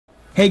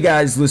Hey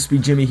guys,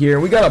 LispyJimmy here.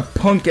 We got a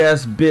punk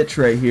ass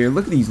bitch right here.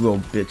 Look at these little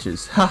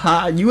bitches.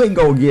 Haha, you ain't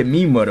gonna get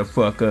me,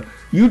 motherfucker.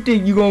 You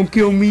think you gonna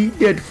kill me?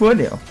 That's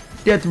funny.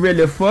 That's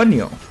really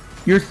funny.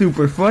 You're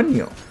super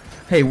funny.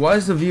 Hey, why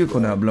is the vehicle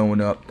not blowing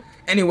up?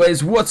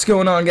 Anyways, what's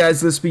going on,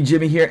 guys?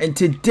 LispyJimmy here, and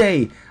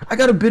today I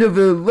got a bit of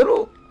a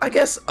little, I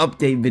guess,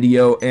 update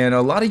video, and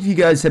a lot of you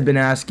guys have been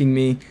asking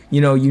me,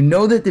 you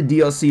know that the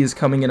DLC is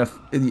coming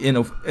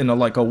in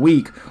like a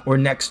week or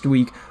next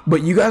week,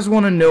 but you guys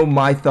want to know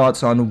my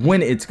thoughts on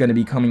when it's going to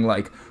be coming,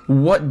 like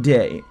what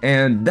day,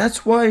 and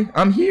that's why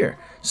I'm here.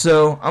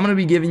 So I'm going to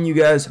be giving you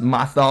guys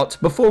my thoughts.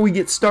 Before we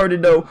get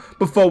started though,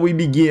 before we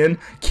begin,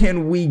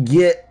 can we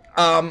get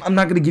I'm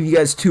not going to give you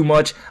guys too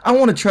much. I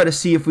want to try to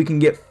see if we can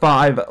get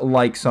 5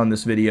 likes on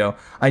this video.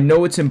 I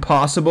know it's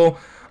impossible.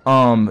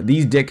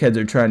 These dickheads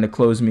are trying to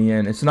close me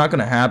in. It's not going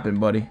to happen,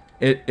 buddy.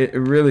 It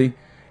really,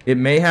 it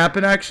may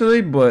happen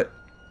actually, but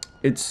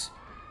it's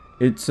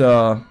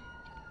not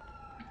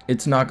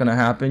going to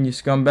happen, you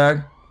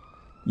scumbag.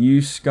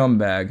 You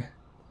scumbag.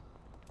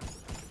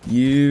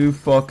 You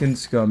fucking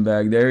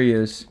scumbag. There he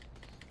is.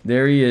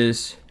 There he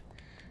is.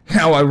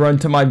 Now I run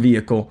to my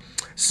vehicle.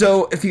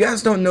 So, if you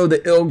guys don't know,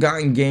 the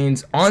ill-gotten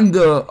gains on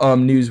the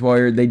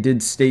newswire, they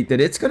did state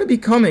that it's going to be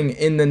coming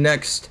in the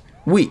next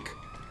week.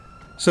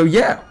 So,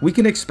 yeah, we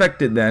can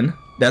expect it then.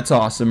 That's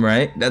awesome,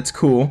 right? That's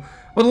cool.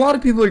 But a lot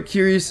of people are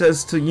curious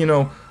as to,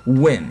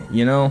 when,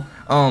 And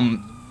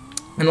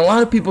a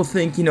lot of people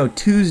think,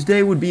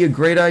 Tuesday would be a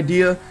great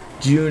idea.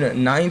 June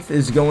 9th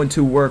is going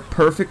to work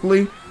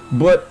perfectly.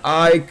 But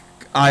I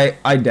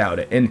doubt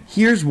it. And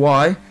here's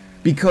why.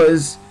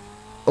 Because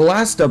the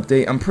last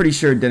update, I'm pretty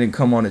sure it didn't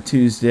come on a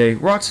Tuesday.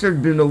 Rockstar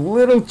have been a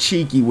little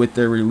cheeky with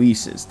their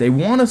releases. They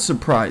want to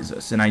surprise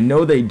us, and I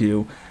know they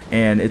do.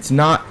 And it's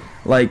not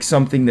like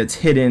something that's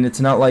hidden. It's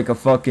not like a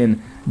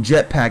fucking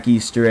jetpack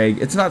Easter egg.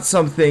 It's not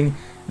something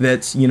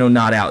that's,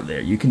 not out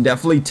there. You can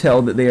definitely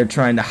tell that they are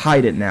trying to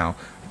hide it now.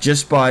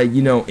 Just by,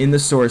 in the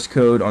source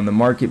code, on the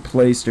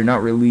marketplace, they're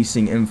not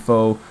releasing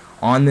info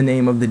on the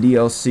name of the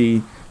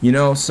DLC.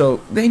 So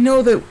they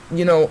know that,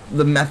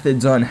 the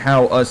methods on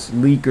how us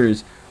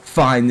leakers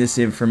find this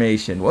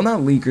information. Well, not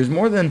leakers,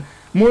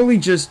 morely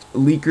just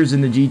leakers in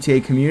the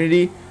GTA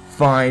community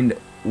find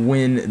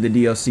when the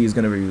DLC is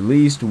going to be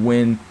released,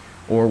 when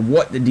or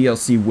what the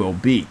DLC will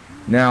be.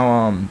 Now,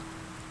 I'm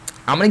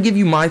going to give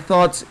you my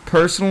thoughts.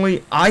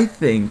 Personally, I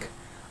think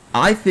the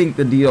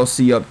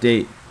DLC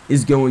update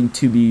is going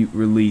to be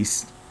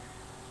released.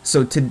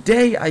 So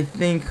today, I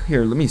think,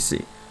 here, let me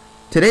see.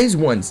 Today's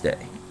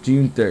Wednesday,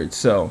 June 3rd.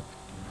 So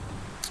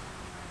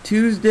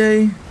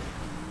Tuesday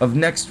of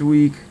next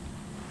week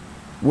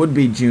would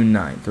be June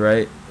 9th,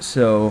 right?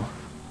 So,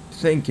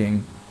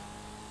 thinking,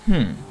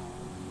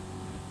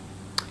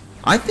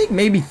 I think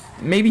maybe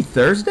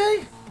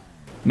Thursday?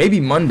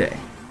 Maybe Monday.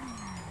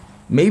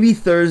 Maybe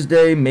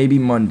Thursday, maybe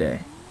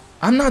Monday.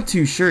 I'm not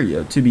too sure,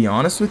 yo. To be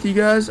honest with you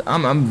guys,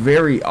 I'm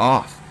very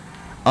off.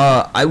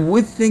 I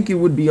would think it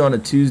would be on a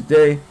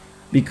Tuesday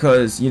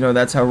because,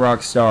 that's how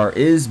Rockstar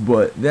is,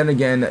 but then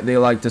again, they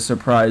like to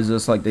surprise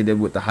us like they did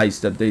with the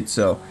Heist update,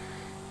 so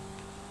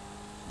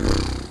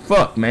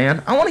fuck,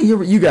 man. I want to hear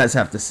what you guys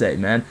have to say,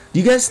 man. Do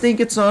you guys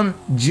think it's on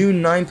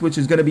June 9th, which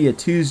is going to be a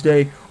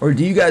Tuesday, or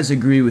do you guys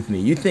agree with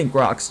me? You think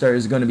Rockstar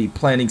is going to be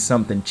planning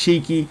something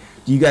cheeky?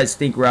 Do you guys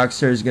think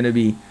Rockstar is going to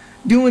be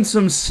doing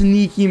some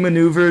sneaky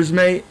maneuvers,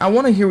 mate? I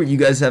want to hear what you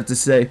guys have to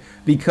say,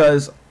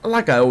 because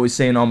like I always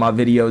say in all my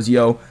videos,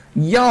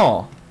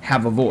 y'all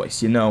have a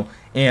voice,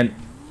 and,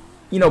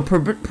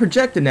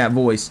 projecting that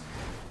voice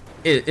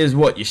is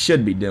what you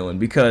should be doing,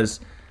 because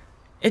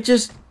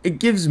it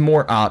gives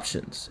more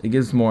options. It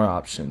gives more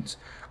options.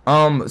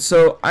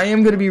 So I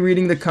am going to be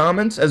reading the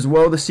comments as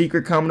well. The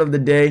secret comment of the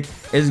day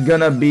is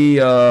going to be,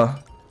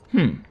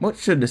 what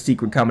should the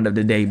secret comment of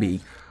the day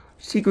be?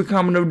 Secret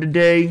comment of the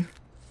day.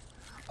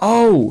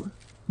 Oh,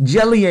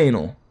 Jelly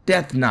Anal.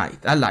 Death Knight.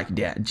 I like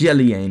that.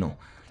 Jelly Anal.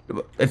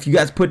 If you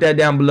guys put that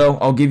down below,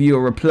 I'll give you a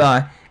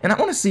reply. And I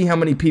want to see how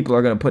many people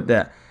are going to put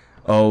that.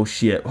 Oh,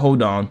 shit.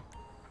 Hold on.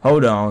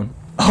 Hold on.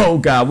 Oh,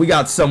 God. We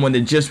got someone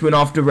that just went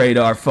off the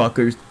radar,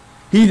 fuckers.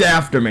 He's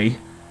after me.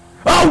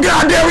 Oh,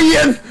 God. There he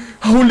is.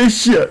 Holy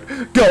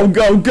shit. Go,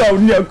 go, go.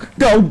 No.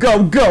 Go,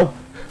 go, go.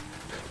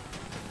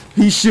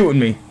 He's shooting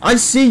me. I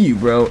see you,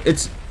 bro.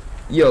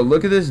 Yo,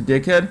 look at this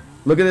dickhead.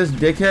 Look at this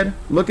dickhead.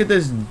 Look at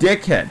this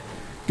dickhead.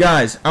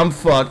 Guys, I'm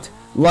fucked.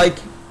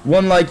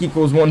 One like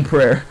equals one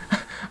prayer.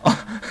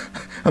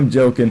 I'm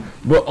joking.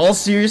 But all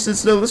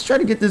seriousness though, let's try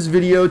to get this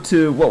video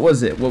to, what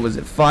was it?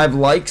 5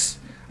 likes?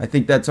 I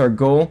think that's our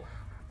goal.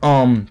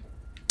 And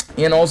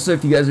also,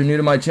 if you guys are new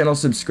to my channel,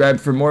 subscribe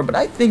for more. But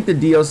I think the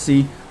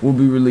DLC will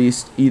be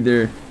released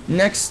either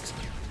next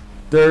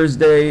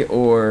Thursday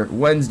or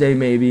Wednesday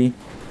maybe.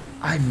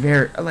 I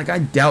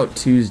doubt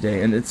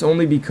Tuesday, and it's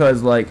only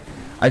because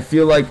I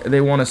feel like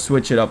they want to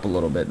switch it up a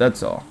little bit.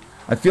 That's all.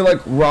 I feel like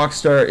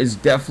Rockstar is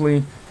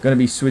definitely going to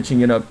be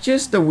switching it up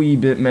just a wee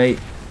bit, mate.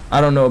 I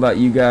don't know about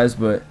you guys,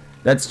 but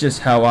that's just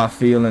how I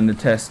feel in the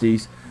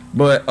testes.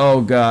 But,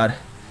 oh, God.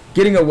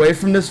 Getting away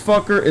from this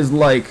fucker is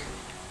like,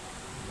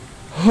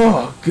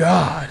 Oh,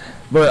 God.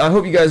 But I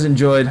hope you guys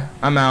enjoyed.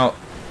 I'm out.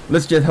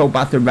 Let's just hope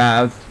I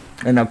survive.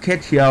 And I'll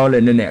catch y'all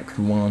in the next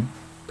one.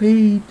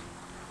 Peace.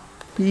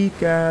 Peace,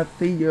 guys.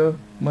 See ya,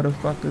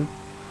 motherfuckers.